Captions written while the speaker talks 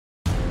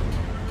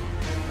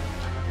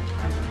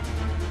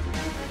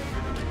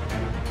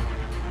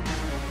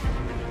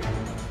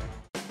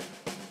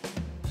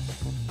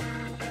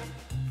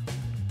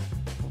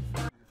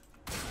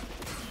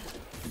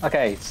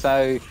Okay,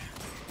 so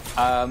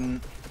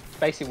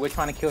basically we're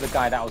trying to kill the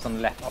guy that was on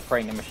the left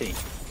operating the machine.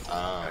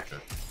 Ah, okay.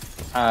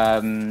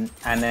 And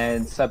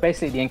then so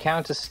basically the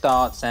encounter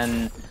starts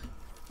and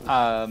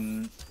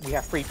we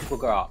have 3 people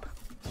go up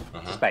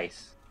to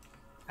space,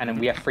 and then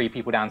we have 3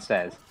 people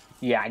downstairs.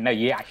 Yeah, no,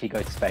 you actually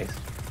go to space.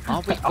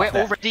 Are we? We're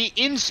already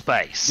in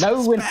space.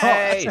 No, we're not.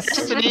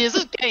 Destiny is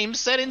a game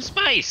set in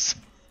space.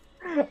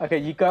 Okay,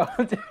 you go.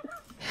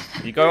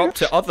 You go up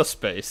to other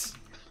space.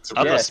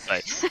 Other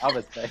space.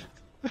 Other space.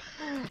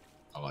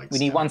 I like We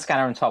need 1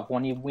 scanner on top. We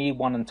need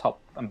 1 on top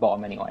and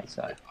bottom anyway.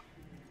 So.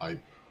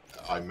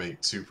 I make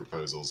 2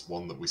 proposals.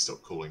 One that we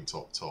stop calling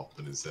top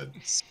and instead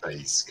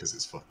space because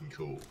it's fucking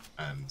cool.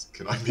 And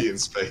can I be in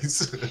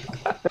space?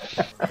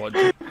 What,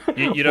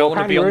 you don't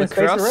want to be on the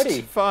crust?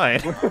 Already.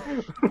 Fine.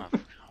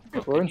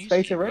 We're in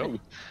space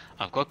already.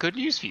 I've got good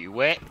news for you.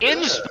 We're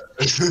in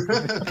space.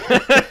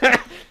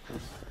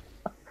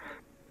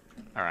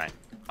 Alright,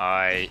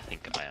 I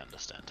think I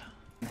understand.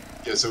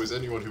 Yeah, so is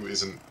anyone who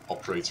isn't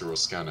operator or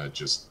scanner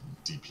just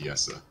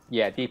DPSer?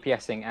 Yeah,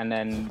 DPSing, and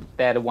then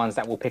they're the ones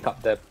that will pick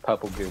up the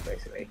purple goo,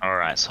 basically.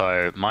 Alright,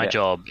 so my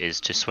job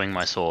is to swing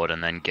my sword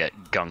and then get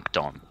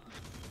gunked on.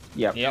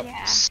 Yep. Yep.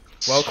 Yeah.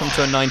 Welcome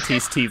to a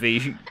 90s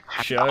TV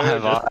show.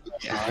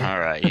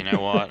 Alright, you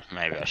know what?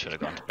 Maybe I should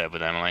have gone to bed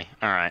with Emily.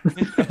 Alright.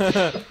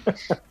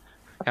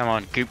 Come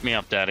on, goop me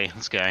up, Daddy.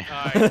 Let's go.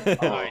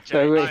 Alright,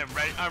 So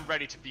I'm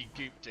ready to be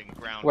gooped in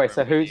ground. Wait,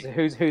 so room.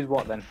 who's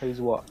what then?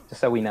 Who's what? Just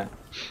so we know.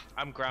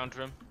 I'm ground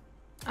room.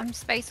 I'm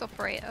space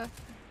operator.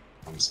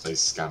 I'm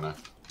space scanner.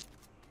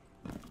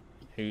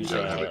 Who's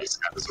Don't have any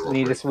scanners or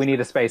We need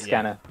a space Yeah.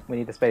 scanner. We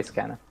need a space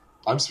scanner.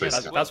 I'm space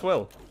scanner. That's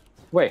Will.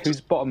 Wait,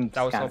 who's bottom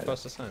That was our scanner?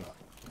 first assignment.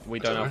 We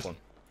don't have one.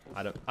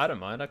 I don't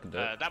mind. I can do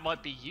it. That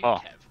might be you, Oh.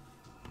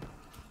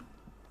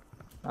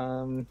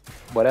 Kev.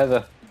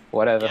 Whatever.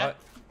 Yeah.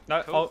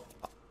 No, Cool.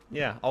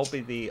 I'll be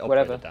the operator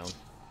Whatever. down.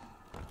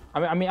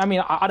 I mean,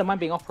 I don't mind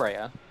being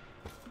operator.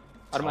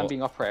 I don't mind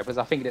being operator because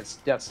I think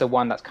that's the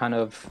one that's kind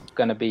of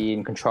gonna be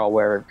in control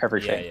of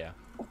everything. Yeah.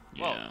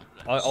 Yeah.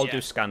 I'll Yeah.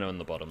 do scanner on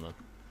the bottom then.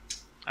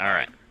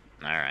 Alright.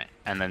 Alright.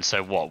 And then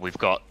so what? We've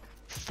got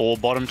 4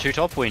 bottom, 2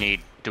 top? Do we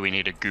need a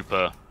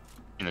gooper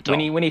in the top?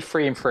 We need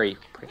 3 and 3.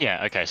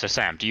 Yeah, okay, so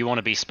Sam, do you want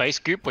to be space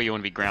goop or you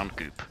want to be ground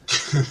goop?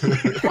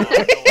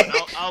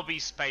 I'll be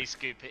space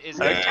goop. It is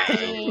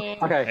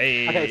Okay.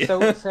 Hey.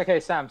 Okay,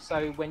 Sam.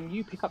 So when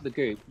you pick up the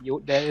goop,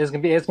 there's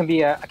gonna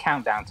be a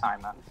countdown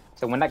timer.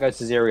 So when that goes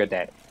to 0, you're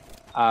dead.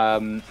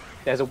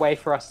 There's a way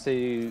for us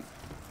to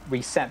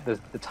reset the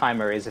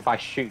timer. Is if I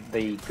shoot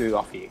the goo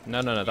off you.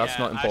 No, that's Yeah,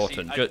 not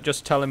important. actually,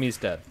 Just tell him he's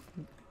dead.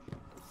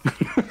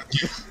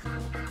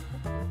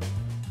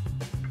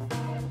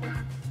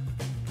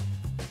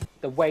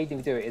 The way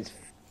to do it is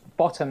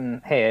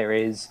bottom here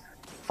is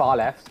far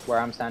left where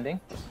I'm standing.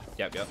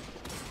 Yep.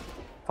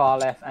 Far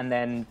left, and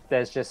then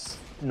there's just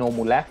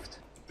normal left.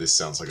 This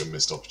sounds like a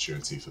missed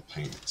opportunity for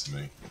paint to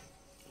me.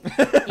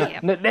 Yeah.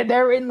 No,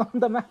 they're in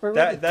the map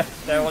already.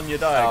 They're on your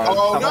diagram.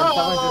 Oh, Someone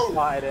no! just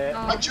started it.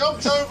 I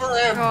jumped over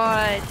him!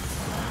 God.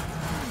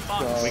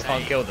 We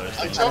can't kill those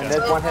I things. jumped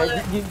There's one over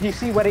here. him! You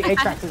see where the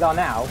A-tractors are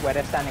now, where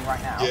they're standing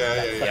right now?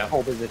 Yeah. That's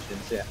whole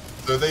positions, yeah.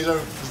 So they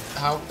don't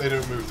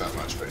move that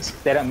much, basically.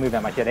 They don't move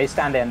that much, yeah. They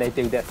stand there and they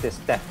do this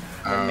death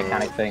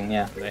mechanic thing,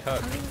 yeah. They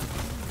hurt.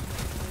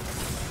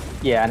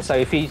 Yeah, and so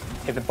if you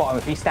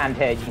stand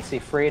here, you can see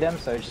 3 of them,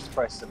 so it's just a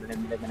process of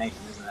elimination,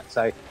 isn't it?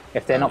 So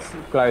if they're not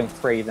glowing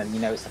 3, then you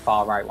know it's the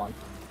far right one.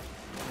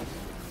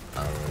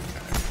 Oh,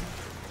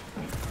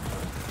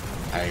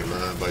 okay. Hey,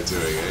 learn by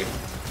doing, eh?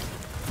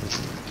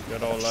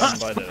 Good old learn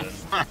by doing.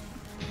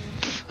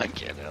 I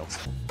can't help.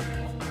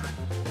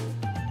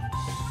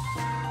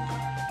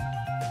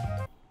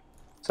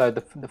 So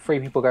the 3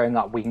 people going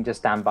up, we can just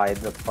stand by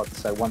the pods.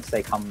 So once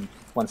they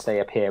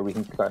appear, we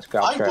can go I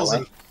straight away.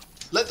 wasn't.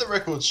 Let the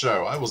record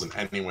show, I wasn't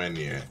anywhere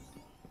near.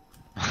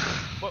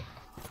 Oh.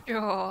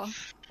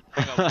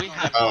 Hang on,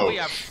 we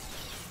have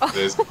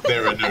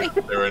There are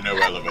no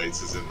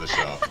elevators in the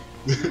shop.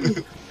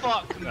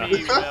 fuck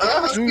me,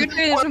 Will. Good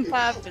news and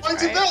purpose, Why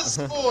did right? that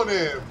spawn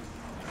him?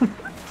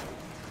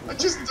 I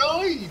just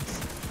died.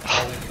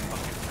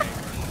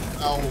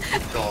 Oh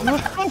god.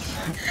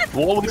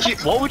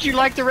 What would you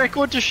like the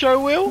record to show,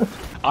 Will?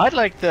 I'd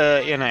like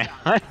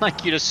I'd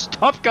like you to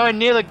stop going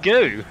near the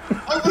goo.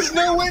 I was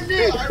nowhere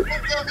near. I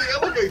went down the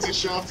elevator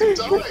shaft and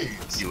died.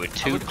 You were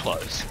too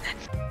close.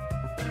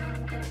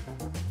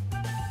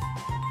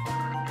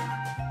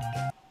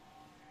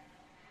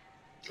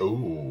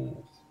 Ooh.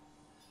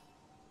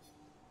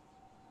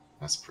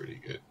 That's pretty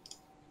good.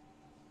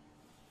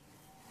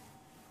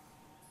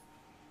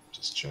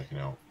 Just checking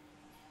out.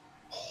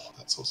 Oh,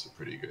 that's also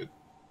pretty good.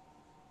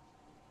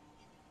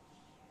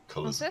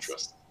 Colors What's of this?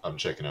 Trust. I'm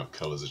checking out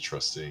Colors of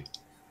Trusty.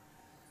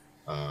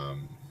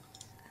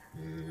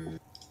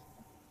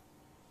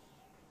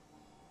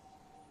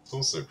 It's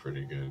also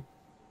pretty good.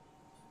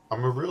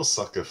 I'm a real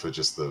sucker for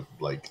just the,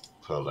 like,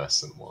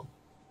 pearlescent one.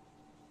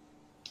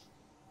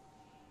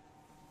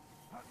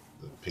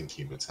 The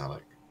pinky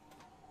metallic.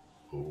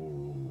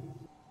 Ooh.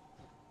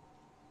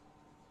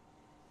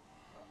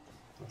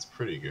 That's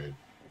pretty good.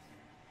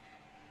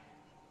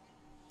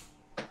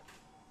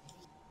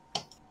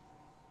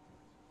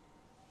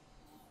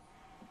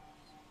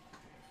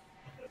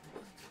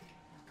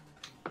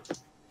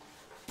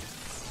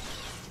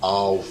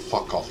 Oh,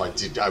 fuck off.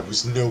 I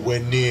was nowhere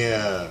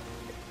near.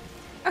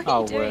 What Oh,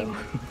 are you doing?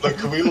 well. Look,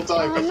 can we all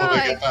die Oh, before no,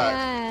 they get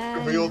back?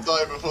 Can we all Glenn.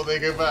 die before they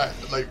get back?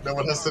 Like, no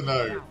one has to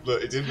know.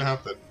 Look, it didn't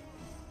happen.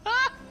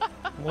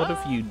 What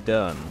have you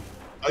done?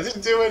 I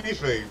didn't do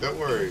anything, don't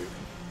worry.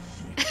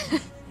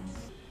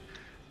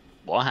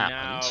 What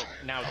happened?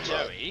 Now,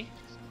 Joey,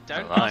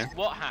 don't Hello? ask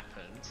what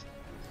happened.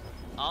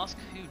 Ask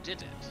who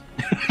did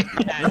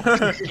it. And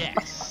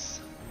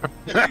guess.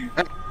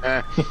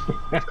 I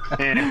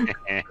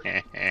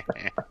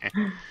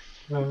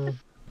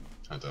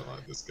don't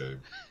like this game.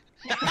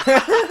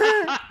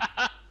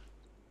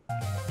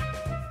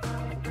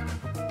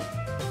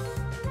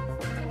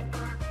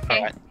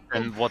 Alright,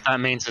 and what that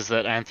means is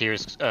that Anthea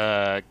is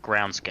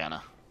ground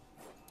scanner,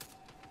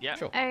 Yeah.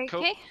 Sure. Okay.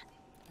 Cool.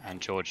 and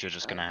George, you're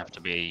just gonna have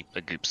to be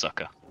a goop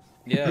sucker.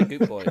 Yeah,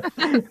 good boy.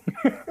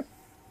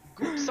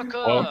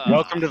 Sucker.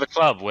 Welcome to the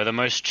club. We're the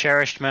most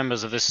cherished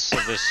members of this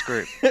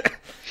group.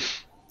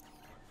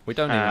 We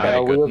don't even Uh, get Are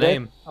a we all good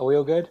name. good? Are we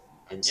all good?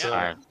 And Yeah. so,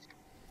 Alright.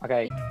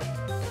 Okay.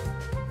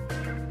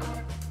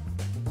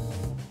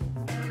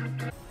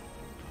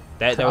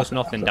 There was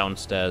nothing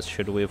downstairs.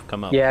 Should we have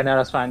come up? Yeah, no,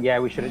 that's fine. Yeah,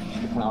 we should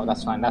have. No,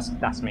 that's fine.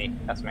 That's me.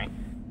 That's me.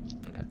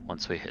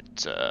 Once we hit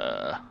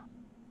That.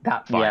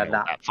 final, Yeah,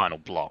 that. that final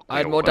block. I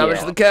had we'll more work damage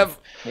out. than Kev.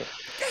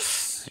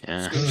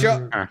 Yeah.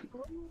 Shot.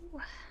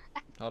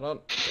 Hold on.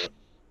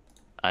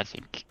 I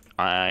think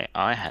I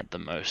had the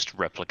most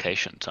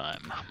replication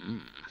time.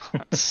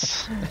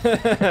 That's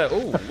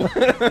Ooh.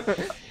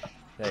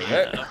 There you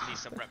go. Lovely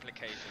some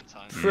replication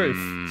time.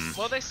 Proof.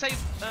 Well, they say,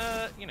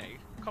 you know,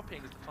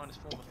 copying is the finest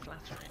form of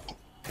flattery.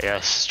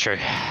 yes, true.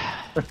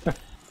 I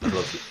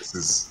love that this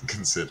is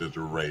considered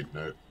a raid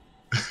note.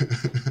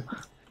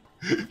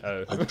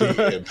 Oh. I beat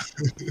him.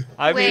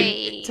 I mean,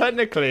 Wait.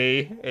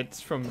 technically,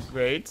 it's from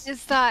grades.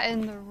 Is that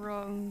in the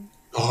wrong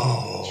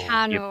Oh,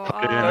 channel?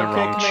 put it in the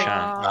wrong Oh.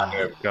 channel. ban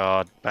him.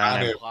 God, ban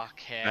Ban him. him.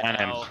 Fucking Man.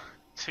 hell.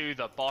 To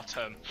the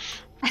bottom.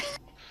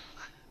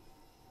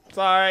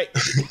 Sorry.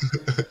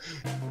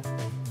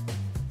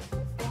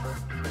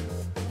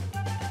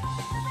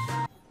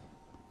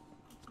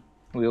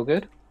 We all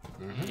good?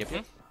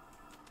 Yep.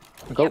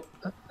 Go.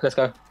 Let's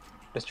go.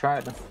 Let's try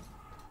it then.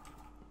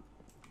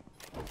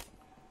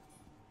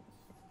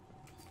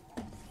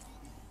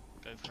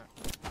 Go for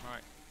it.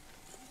 Right.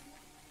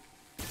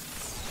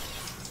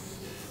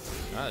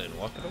 That didn't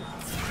work at all.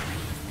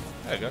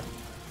 There you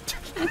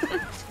go.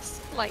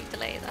 Slight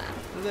delay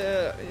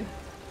there.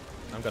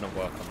 I'm gonna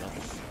work on that.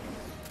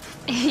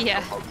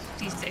 Yeah,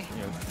 please do. You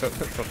know,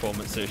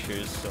 performance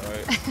issues,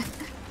 sorry.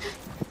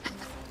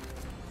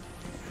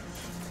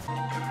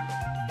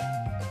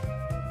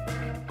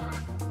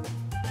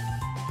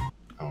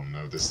 Oh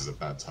no, this is a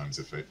bad time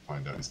to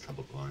find out he's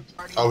colorblind.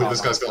 Oh, wait, this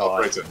guy's got God.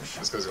 operator.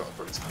 This guy's got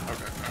operator.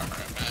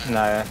 Okay.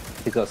 No,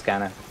 he's got a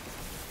scanner.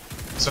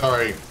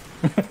 Sorry.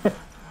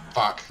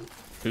 Fuck.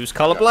 Who's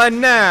colorblind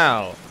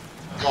now?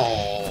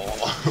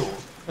 Oh.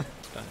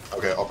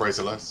 Okay,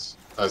 operator left.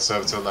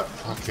 Servitor left.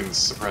 Fucking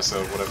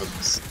suppressor, whatever.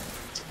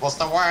 What's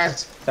the word?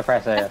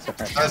 Suppressor, yeah,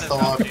 suppressor. That's the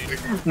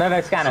one.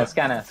 No, scanner.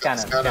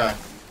 Scanner.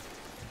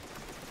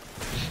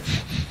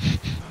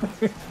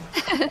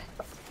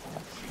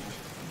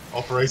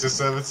 Operator,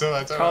 servitor, I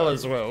don't know.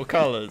 Colors, Will,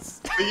 colors.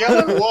 The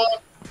yellow one!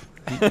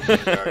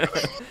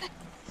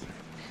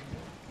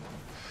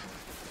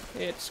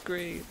 It's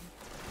green.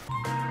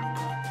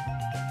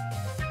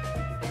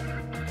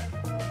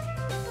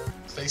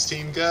 Space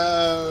team,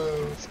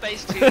 go!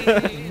 Space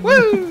team!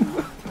 Woo!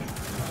 Go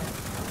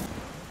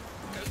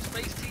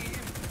space team!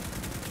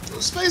 Go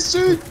space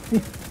team!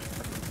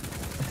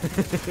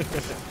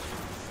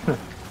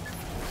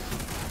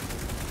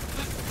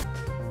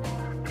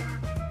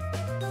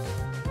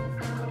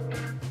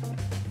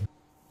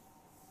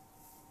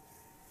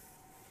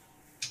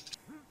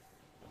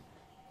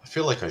 I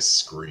feel like I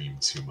scream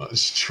too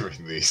much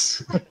during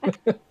these.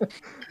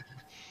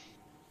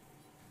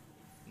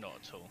 Not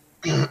at all.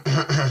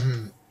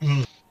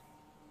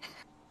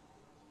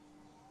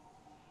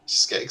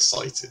 Just get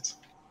excited.